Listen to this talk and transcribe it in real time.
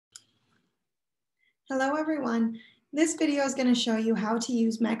Hello, everyone. This video is going to show you how to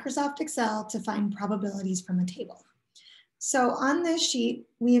use Microsoft Excel to find probabilities from a table. So on this sheet,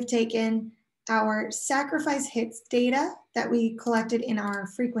 we have taken our sacrifice hits data that we collected in our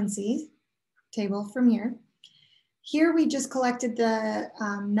frequency table from here. Here we just collected the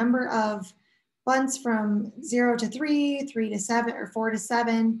number of bunts from 0 to 3, 3 to 7, or 4 to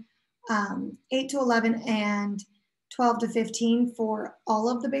 7, 8 to 11, and 12 to 15 for all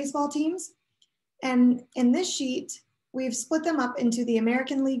of the baseball teams. And in this sheet, we've split them up into the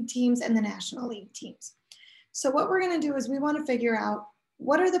American League teams and the National League teams. So what we're going to do is we want to figure out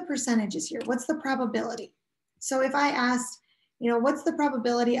what are the percentages here? What's the probability? So if I asked, what's the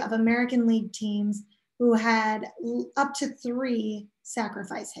probability of American League teams who had up to 3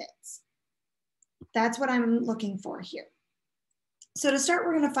 sacrifice hits? That's what I'm looking for here. So to start,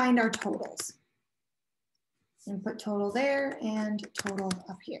 we're going to find our totals. And put total there and total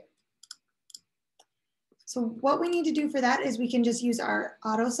up here. So what we need to do for that is we can just use our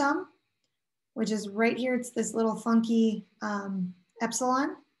auto sum, which is right here. It's this little funky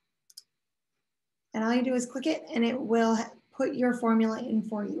epsilon. And all you do is click it and it will put your formula in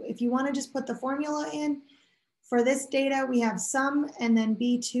for you. If you want to just put the formula in, for this data, we have sum and then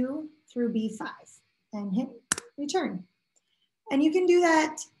B2 through B5 and hit return. And you can do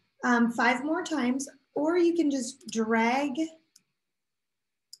that 5 more times, or you can just drag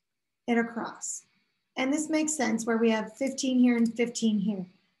it across. And this makes sense where we have 15 here and 15 here,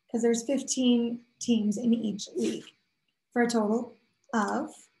 because there's 15 teams in each league for a total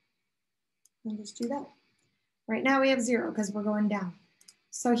of, let's just do that. Right now we have 0 because we're going down.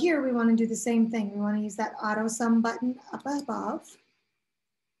 So here we want to do the same thing. We want to use that auto sum button up above.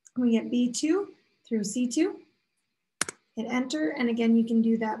 We get B2 through C2. Hit enter, and again, you can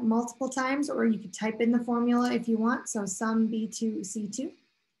do that multiple times, or you could type in the formula if you want. So sum B2 C2.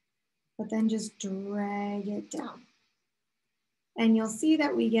 But then just drag it down. And you'll see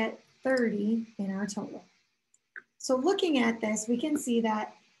that we get 30 in our total. So looking at this, we can see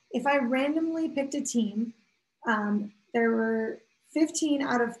that if I randomly picked a team, there were 15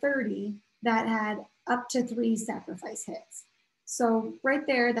 out of 30 that had up to 3 sacrifice hits. So right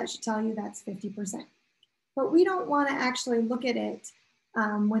there, that should tell you that's 50%. But we don't want to actually look at it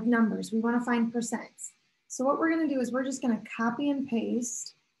with numbers. We want to find percents. So what we're going to do is we're just going to copy and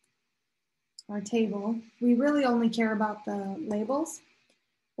paste our table. We really only care about the labels,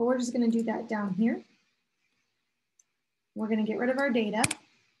 but we're just going to do that down here. We're going to get rid of our data.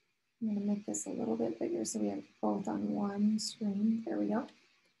 I'm going to make this a little bit bigger so we have both on one screen. There we go.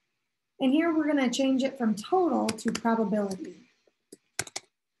 And here we're going to change it from total to probability.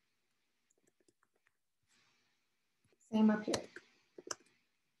 Same up here.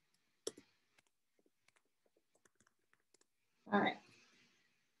 All right.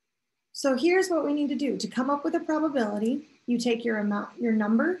 So here's what we need to do. To come up with a probability, you take your amount, your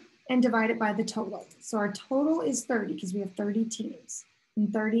number, and divide it by the total. So our total is 30 because we have 30 teams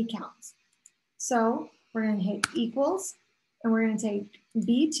and 30 counts. So we're going to hit equals, and we're going to take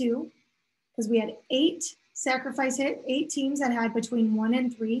B2 because we had 8 sacrifice hit, 8 teams that had between 1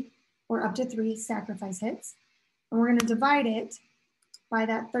 and 3 or up to 3 sacrifice hits. And we're going to divide it by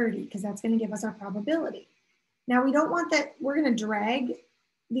that 30 because that's going to give us our probability. Now we don't want that, we're going to drag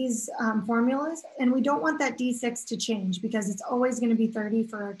these formulas, and we don't want that D6 to change because it's always going to be 30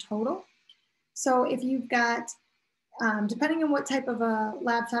 for our total. So if you've got, depending on what type of a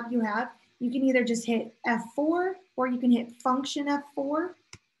laptop you have, you can either just hit F4 or you can hit function F4,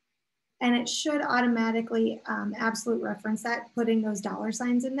 and it should automatically absolute reference that, putting those dollar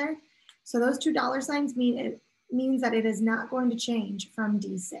signs in there. So those 2 dollar signs means that it is not going to change from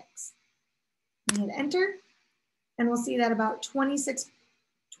D6. And hit enter, and we'll see that about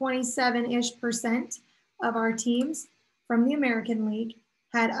 27-ish% of our teams from the American League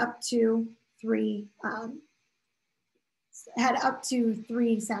had up to 3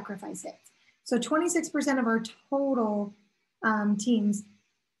 sacrifice hits. So 26% of our total teams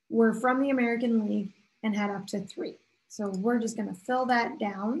were from the American League and had up to 3. So we're just going to fill that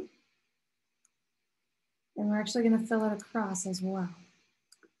down, and we're actually going to fill it across as well.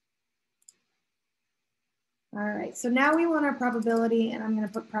 All right, so now we want our probability, and I'm going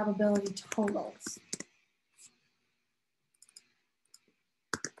to put probability totals.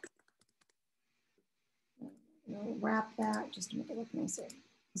 We'll wrap that just to make it look nicer.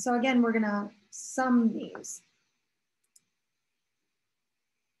 So again, we're going to sum these.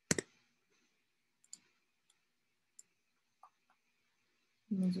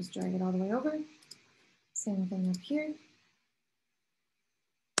 And we'll just drag it all the way over. Same thing up here.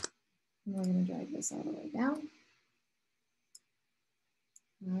 And we're going to drag this all the way down.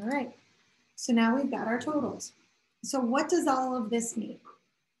 All right. So now we've got our totals. So what does all of this mean?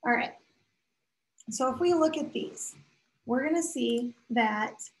 All right. So if we look at these, we're going to see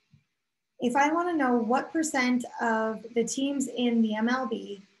that if I want to know what percent of the teams in the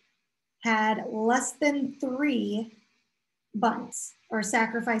MLB had less than 3 bunts or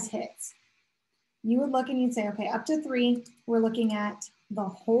sacrifice hits, you would look and you'd say, okay, up to 3, we're looking at the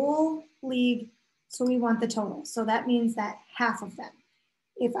whole league. So we want the total. So that means that half of them.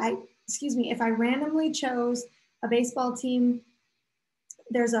 If I randomly chose a baseball team,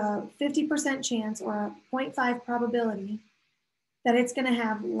 there's a 50% chance or a 0.5 probability that it's going to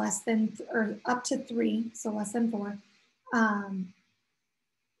have less than or up to 3, so less than 4,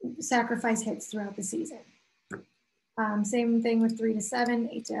 sacrifice hits throughout the season. Same thing with 3 to 7,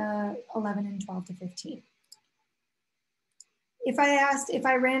 8 to 11, and 12 to 15. If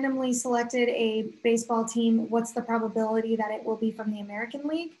I randomly selected a baseball team, what's the probability that it will be from the American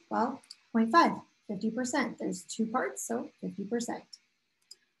League? Well, 0.5, 50%. There's 2 parts, so 50%.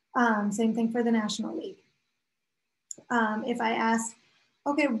 Same thing for the National League. If I asked,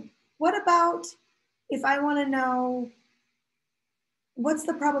 okay, what about if I want to know what's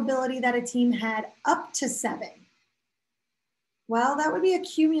the probability that a team had up to 7? Well, that would be a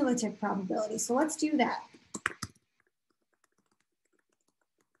cumulative probability. So let's do that.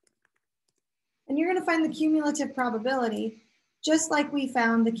 And you're going to find the cumulative probability just like we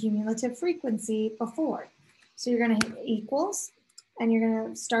found the cumulative frequency before. So you're going to hit equals, and you're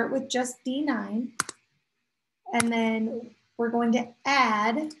going to start with just D9. And then we're going to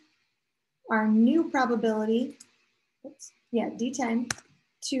add our new probability, D10,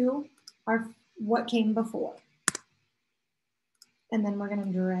 to our what came before. And then we're going to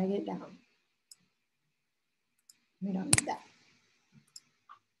drag it down. We don't need that.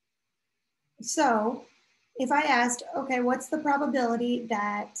 So if I asked, okay, what's the probability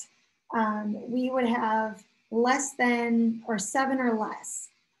that we would have less than or 7 or less?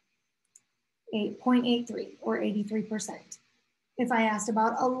 8.83 or 83%. If I asked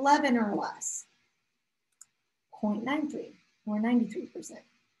about 11 or less, 0.93 or 93%.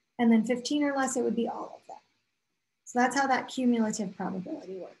 And then 15 or less, it would be all of that. So that's how that cumulative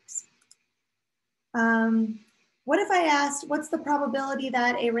probability works. What if I asked, what's the probability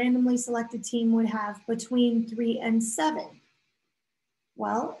that a randomly selected team would have between 3 and 7?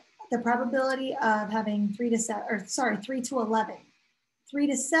 Well, the probability of having 3 to 11. 3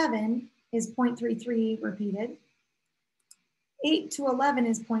 to 7 is 0.33 repeated. 8 to 11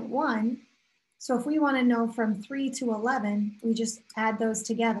 is 0.1. So if we want to know from 3 to 11, we just add those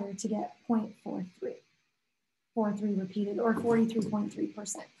together to get 0.43. 43 repeated, or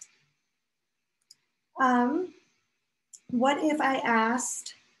 43.3%. What if I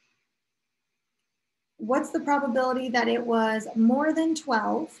asked, what's the probability that it was more than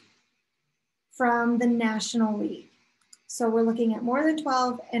 12 from the National League? So we're looking at more than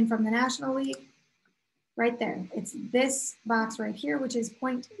 12, and from the National League, right there. It's this box right here, which is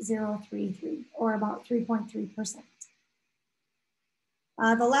 0.033, or about 3.3%.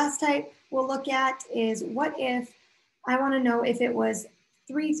 The last type we'll look at is, what if I want to know if it was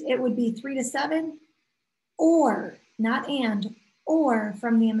 3, it would be 3 to 7, or, not and, or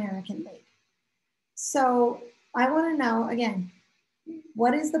from the American League. So I want to know, again,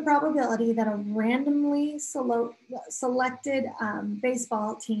 what is the probability that a randomly selected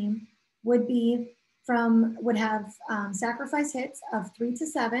baseball team would have sacrifice hits of 3 to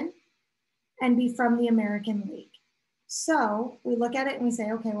 7 and be from the American League? So we look at it and we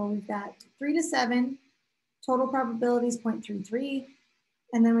say, okay, well, we've got 3 to 7, total probability is 0.33,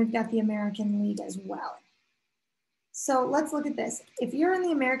 and then we've got the American League as well. So let's look at this. If you're in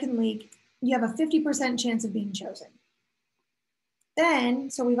the American League, you have a 50% chance of being chosen. Then,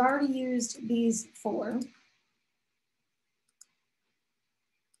 so we've already used these 4.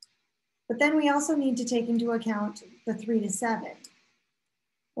 But then we also need to take into account the 3 to 7.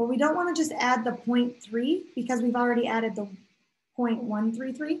 Well, we don't want to just add the 0.3 because we've already added the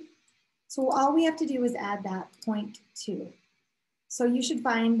 0.133. So all we have to do is add that 0.2. So you should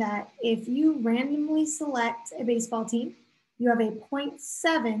find that if you randomly select a baseball team, you have a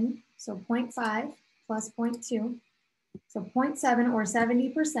 0.7, so 0.5 plus 0.2, so 0.7 or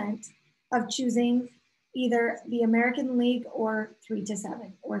 70% of choosing either the American League or 3 to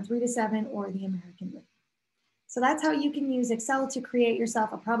 7, or 3 to 7 or the American League. So that's how you can use Excel to create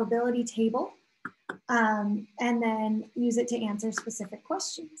yourself a probability table and then use it to answer specific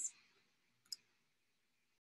questions.